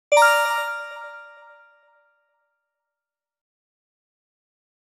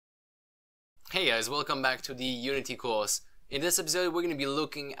Hey guys, welcome back to the Unity course. In this episode we're going to be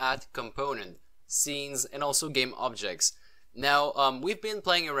looking at component, scenes, and also game objects. Now we've been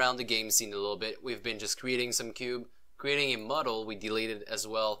playing around the game scene a little bit. We've been just creating some cube, creating a model, we deleted as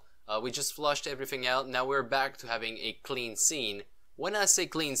well. We just flushed everything out. Now we're back to having a clean scene. When I say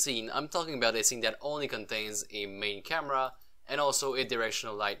clean scene, I'm talking about a scene that only contains a main camera and also a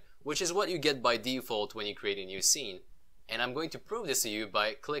directional light, which is what you get by default when you create a new scene. And I'm going to prove this to you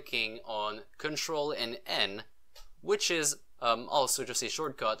by clicking on Ctrl and N, which is also just a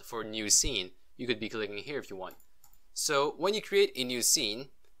shortcut for new scene. You could be clicking here if you want. So when you create a new scene,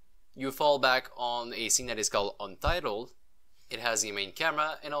 you fall back on a scene that is called Untitled. It has a main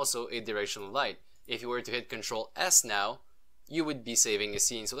camera and also a directional light. If you were to hit Ctrl S now, you would be saving a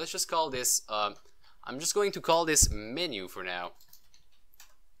scene. So let's just call this, I'm just going to call this menu for now.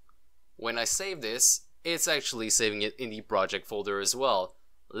 When I save this, it's actually saving it in the project folder as well.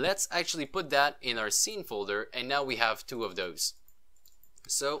 Let's actually put that in our scene folder, and now we have two of those.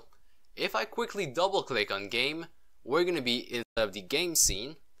 So if I quickly double click on game, we're going to be inside of the game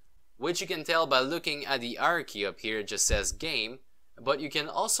scene, which you can tell by looking at the hierarchy up here. It just says game, but you can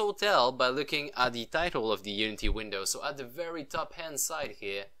also tell by looking at the title of the Unity window. So at the very top hand side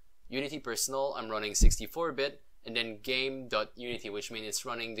here, Unity Personal, I'm running 64-bit, and then game.unity, which means it's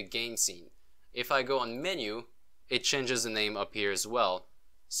running the game scene. If I go on menu, it changes the name up here as well.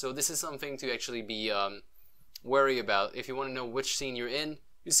 So this is something to actually be wary about. If you want to know which scene you're in,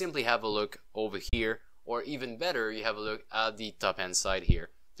 you simply have a look over here, or even better, you have a look at the top hand side here.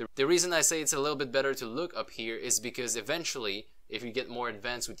 The reason I say it's a little bit better to look up here is because eventually, if you get more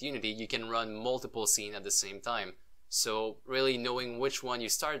advanced with Unity, you can run multiple scenes at the same time. So really knowing which one you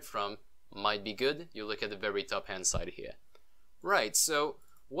start from might be good. You look at the very top hand side here. Right, so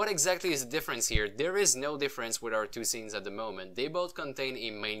what exactly is the difference here? There is no difference with our two scenes at the moment. They both contain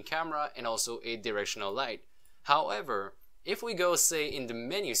a main camera and also a directional light. However, if we go, say, in the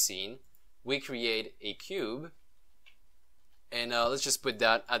menu scene, we create a cube, and let's just put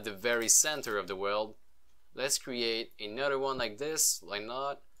that at the very center of the world. Let's create another one like this. Why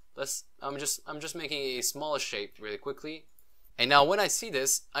not? I'm just making a small shape really quickly. And now when I see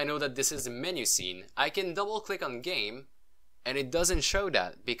this, I know that this is the menu scene. I can double click on game, and it doesn't show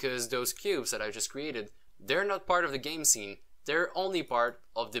that because those cubes that I just created, they're not part of the game scene. They're only part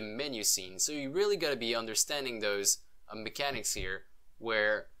of the menu scene. So you really gotta be understanding those mechanics here,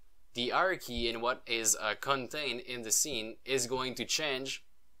 where the hierarchy and what is contained in the scene is going to change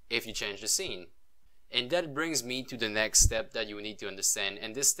if you change the scene. And that brings me to the next step that you need to understand.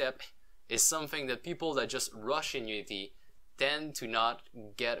 And this step is something that people that just rush in Unity tend to not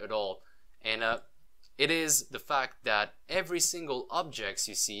get at all. And it is the fact that every single objects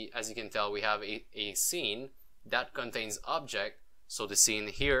you see, as you can tell, we have a scene that contains object. So the scene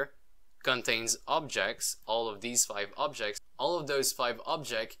here contains objects, all of these 5 objects. All of those 5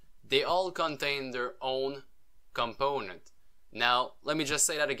 objects, they all contain their own component. Now, let me just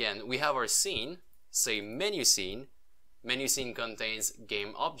say that again. We have our scene, say menu scene. Menu scene contains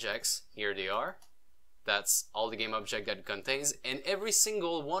game objects. Here they are. That's all the game object that it contains. And every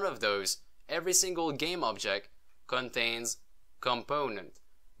single one of those, every single game object contains component.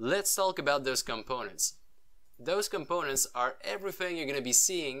 Let's talk about those components. Those components are everything you're going to be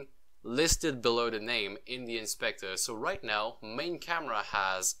seeing listed below the name in the inspector. So right now, main camera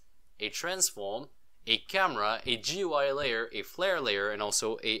has a transform, a camera, a GUI layer, a flare layer, and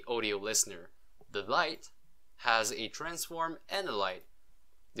also a audio listener. The light has a transform and a light.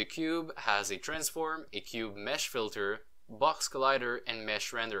 The cube has a transform, a cube mesh filter, box collider, and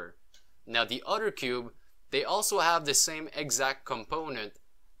mesh renderer. Now the other cube, they also have the same exact component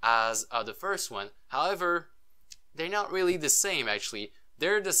as the first one. However, they're not really the same actually.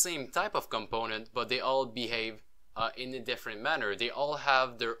 They're the same type of component, but they all behave in a different manner. They all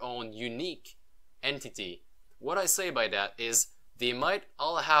have their own unique entity. What I say by that is they might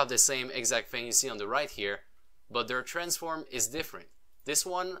all have the same exact thing you see on the right here, but their transform is different. This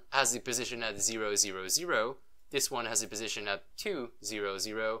one has the position at 0, 0, 0. This one has a position at 2, 0,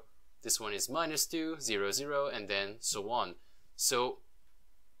 0. This one is -2, 0, 0, and then so on. So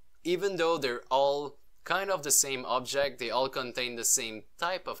even though they're all kind of the same object, they all contain the same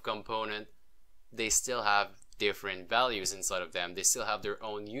type of component, they still have different values inside of them. They still have their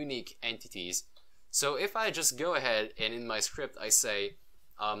own unique entities. So if I just go ahead and in my script I say,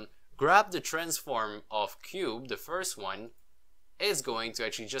 grab the transform of cube, the first one, is going to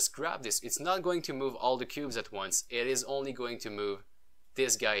actually just grab this. It's not going to move all the cubes at once. It is only going to move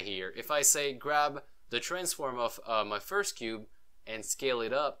this guy here. If I say grab the transform of my first cube and scale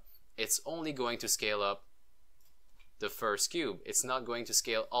it up, it's only going to scale up the first cube. It's not going to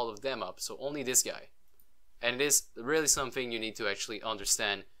scale all of them up, so only this guy. And it is really something you need to actually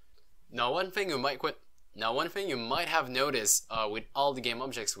understand. Now one thing you might have noticed with all the game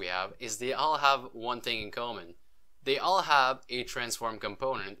objects we have is they all have one thing in common. They all have a transform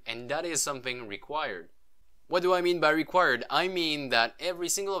component, and that is something required. What do I mean by required? I mean that every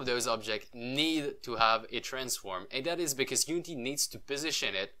single of those objects need to have a transform, and that is because Unity needs to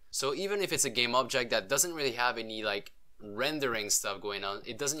position it. So even if it's a game object that doesn't really have any like rendering stuff going on,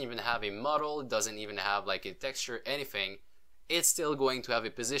 it doesn't even have a model, it doesn't even have like a texture, anything, it's still going to have a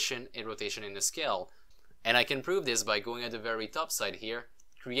position, a rotation, and a scale. And I can prove this by going at the very top side here,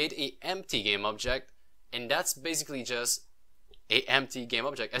 create a empty game object, and that's basically just a empty game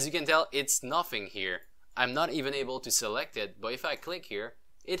object. As you can tell, it's nothing here. I'm not even able to select it, but if I click here,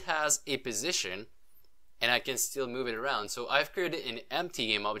 it has a position and I can still move it around. So I've created an empty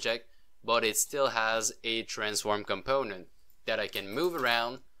game object, but it still has a transform component that I can move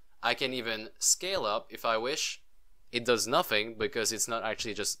around. I can even scale up if I wish. It does nothing because it's not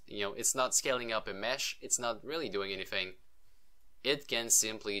actually just, it's not scaling up a mesh. It's not really doing anything. It can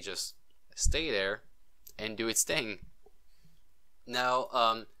simply just stay there and do its thing.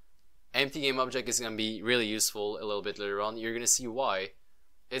 Now, empty game object is going to be really useful a little bit later on. You're going to see why.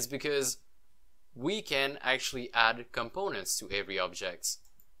 It's because we can actually add components to every object.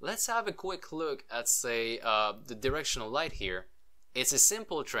 Let's have a quick look at, say, the directional light here. It's a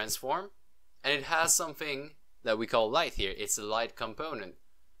simple transform, and it has something that we call light here. It's a light component.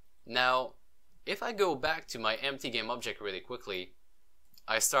 Now, if I go back to my empty game object really quickly,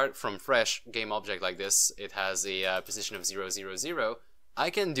 I start from fresh game object like this. It has a position of 0, 0, 0. I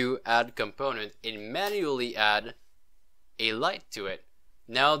can do add component and manually add a light to it.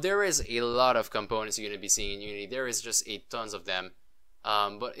 Now there is a lot of components you're going to be seeing in Unity. There is just a tons of them.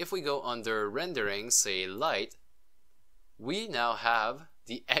 But if we go under rendering, say light, we now have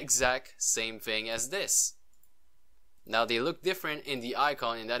the exact same thing as this. Now they look different in the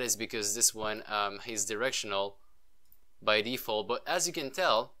icon, and that is because this one is directional by default. But as you can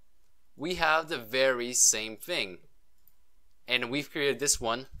tell, we have the very same thing. And we've created this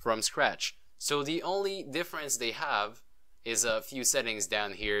one from scratch. So the only difference they have is a few settings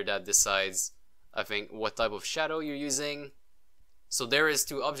down here that decides, I think, what type of shadow you're using. So there is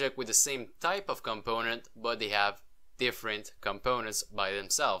two objects with the same type of component, but they have different components by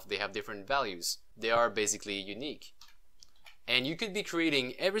themselves. They have different values. They are basically unique. And you could be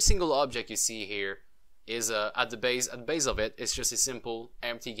creating every single object you see here is at the base of it, it's just a simple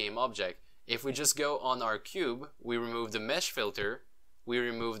empty game object. If we just go on our cube, we remove the mesh filter, we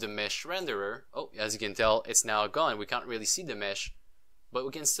remove the mesh renderer. Oh, as you can tell, it's now gone. We can't really see the mesh, but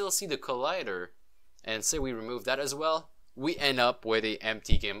we can still see the collider. And say we remove that as well, we end up with an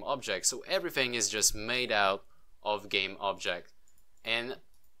empty game object. So everything is just made out of game object. And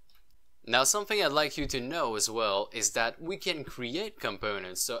now something I'd like you to know as well is that we can create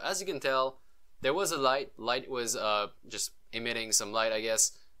components. So as you can tell, there was a light was just emitting some light, I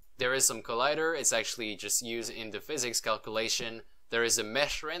guess. There is some collider, it's actually just used in the physics calculation. There is a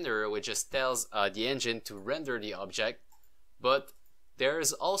mesh renderer which just tells the engine to render the object. But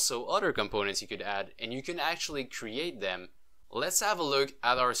there's also other components you could add, and you can actually create them. Let's have a look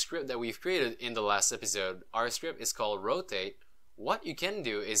at our script that we've created in the last episode. Our script is called rotate. What you can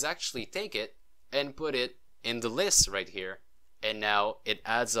do is actually take it and put it in the list right here. And now it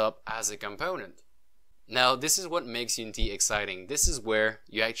adds up as a component. Now this is what makes Unity exciting. This is where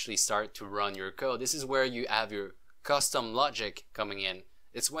you actually start to run your code. This is where you have your custom logic coming in.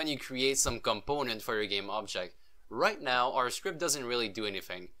 It's when you create some component for your game object. Right now our script doesn't really do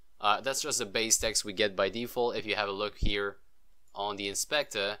anything. That's just the base text we get by default. If you have a look here on the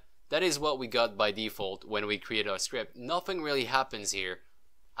inspector, that is what we got by default when we create our script. Nothing really happens here.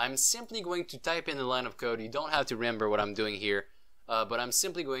 I'm simply going to type in the line of code. You don't have to remember what I'm doing here. But I'm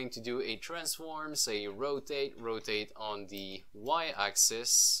simply going to do a transform, say rotate on the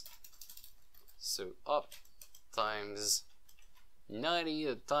y-axis. So up times 90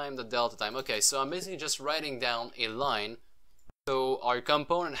 the delta time. Okay, so I'm basically just writing down a line. So our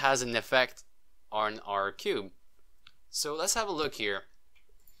component has an effect on our cube. So let's have a look here.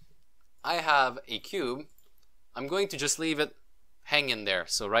 I have a cube. I'm going to just leave it hang in there.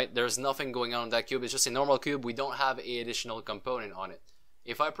 So right, there's nothing going on in that cube. It's just a normal cube. We don't have an additional component on it.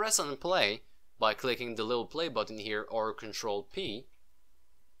 If I press on play by clicking the little play button here or Control P,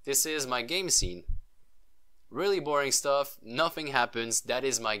 this is my game scene. Really boring stuff. Nothing happens. That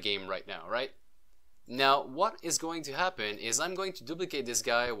is my game right now, right? Now what is going to happen is I'm going to duplicate this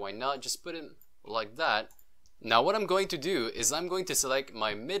guy. Why not just put him like that? Now what I'm going to do is I'm going to select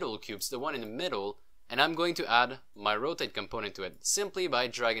my middle cubes, the one in the middle, and I'm going to add my rotate component to it simply by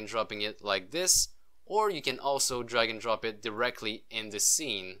drag and dropping it like this, or you can also drag and drop it directly in the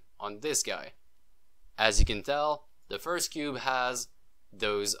scene on this guy. As you can tell, the first cube has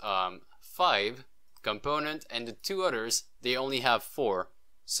those 5 component, and the 2 others, they only have 4.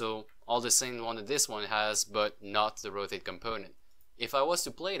 So all the same one that this one has, but not the rotate component. If I was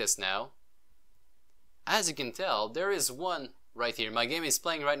to play this now, as you can tell, there is one right here. My game is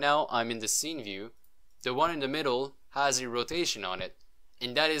playing right now, I'm in the scene view. The one in the middle has a rotation on it,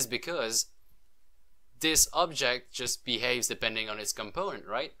 and that is because this object just behaves depending on its component,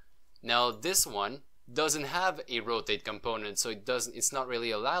 right? Now this one doesn't have a rotate component, so it's not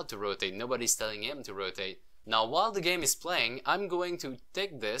really allowed to rotate. Nobody's telling him to rotate. Now while the game is playing, I'm going to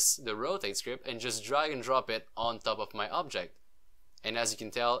take this, the rotate script, and just drag and drop it on top of my object. And as you can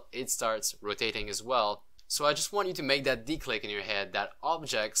tell, it starts rotating as well. So I just want you to make that declick in your head that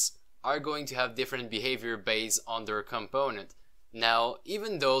objects are going to have different behavior based on their component. Now,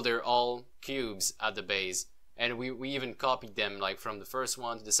 even though they're all cubes at the base, and we even copied them, like from the first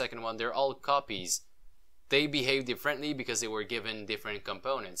one to the second one, they're all copies. They behave differently because they were given different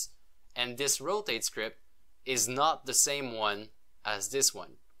components. And this rotate script is not the same one as this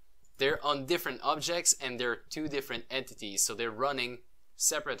one. They're on different objects and they're 2 different entities, so they're running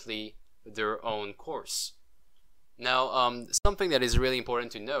separately their own course. Now, something that is really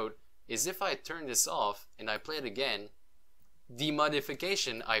important to note is if I turn this off and I play it again, the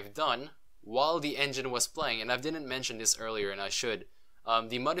modification I've done while the engine was playing, and I didn't mention this earlier and I should,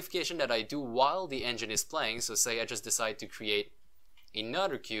 the modification that I do while the engine is playing, so say I just decide to create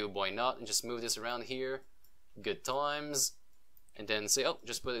another cube, why not, and just move this around here, good times, and then say, oh,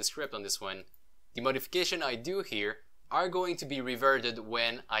 just put a script on this one. The modification I do here are going to be reverted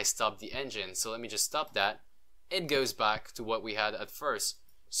when I stop the engine, so let me just stop that. It goes back to what we had at first.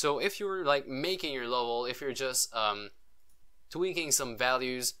 So if you're like making your level, if you're just tweaking some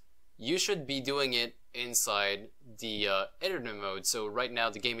values, you should be doing it inside the editor mode. So right now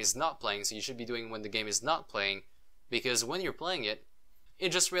the game is not playing, so you should be doing when the game is not playing, because when you're playing it,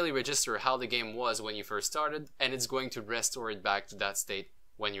 it just really registers how the game was when you first started, and it's going to restore it back to that state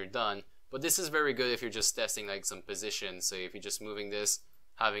when you're done. But this is very good if you're just testing like some positions. So if you're just moving this,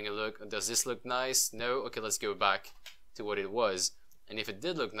 having a look, does this look nice? No? Okay, let's go back to what it was. And if it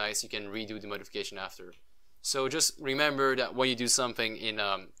did look nice, you can redo the modification after. So just remember that when you do something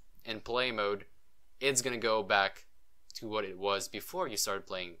in play mode, it's gonna go back to what it was before you started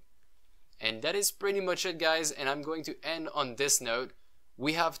playing. And that is pretty much it, guys, and I'm going to end on this note.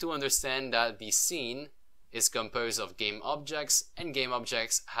 We have to understand that the scene is composed of game objects, and game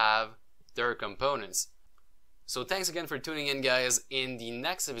objects have their components. So thanks again for tuning in, guys. In the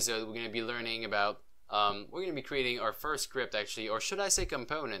next episode, we're going to be learning about, we're going to be creating our first script, actually, or should I say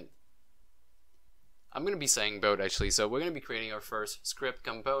component? I'm going to be saying both, actually. So we're going to be creating our first script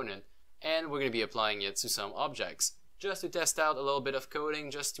component, and we're going to be applying it to some objects, just to test out a little bit of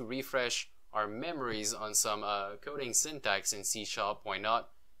coding, just to refresh our memories on some coding syntax in C#, why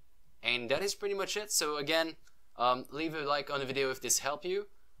not? And that is pretty much it. So again, leave a like on the video if this helped you.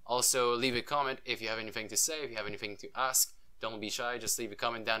 Also, leave a comment if you have anything to say, if you have anything to ask. Don't be shy, just leave a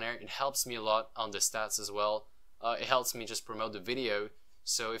comment down there. It helps me a lot on the stats as well. It helps me just promote the video.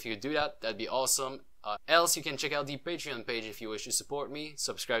 So if you do that, that'd be awesome. Else, you can check out the Patreon page if you wish to support me.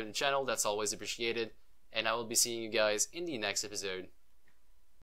 Subscribe to the channel, that's always appreciated. And I will be seeing you guys in the next episode.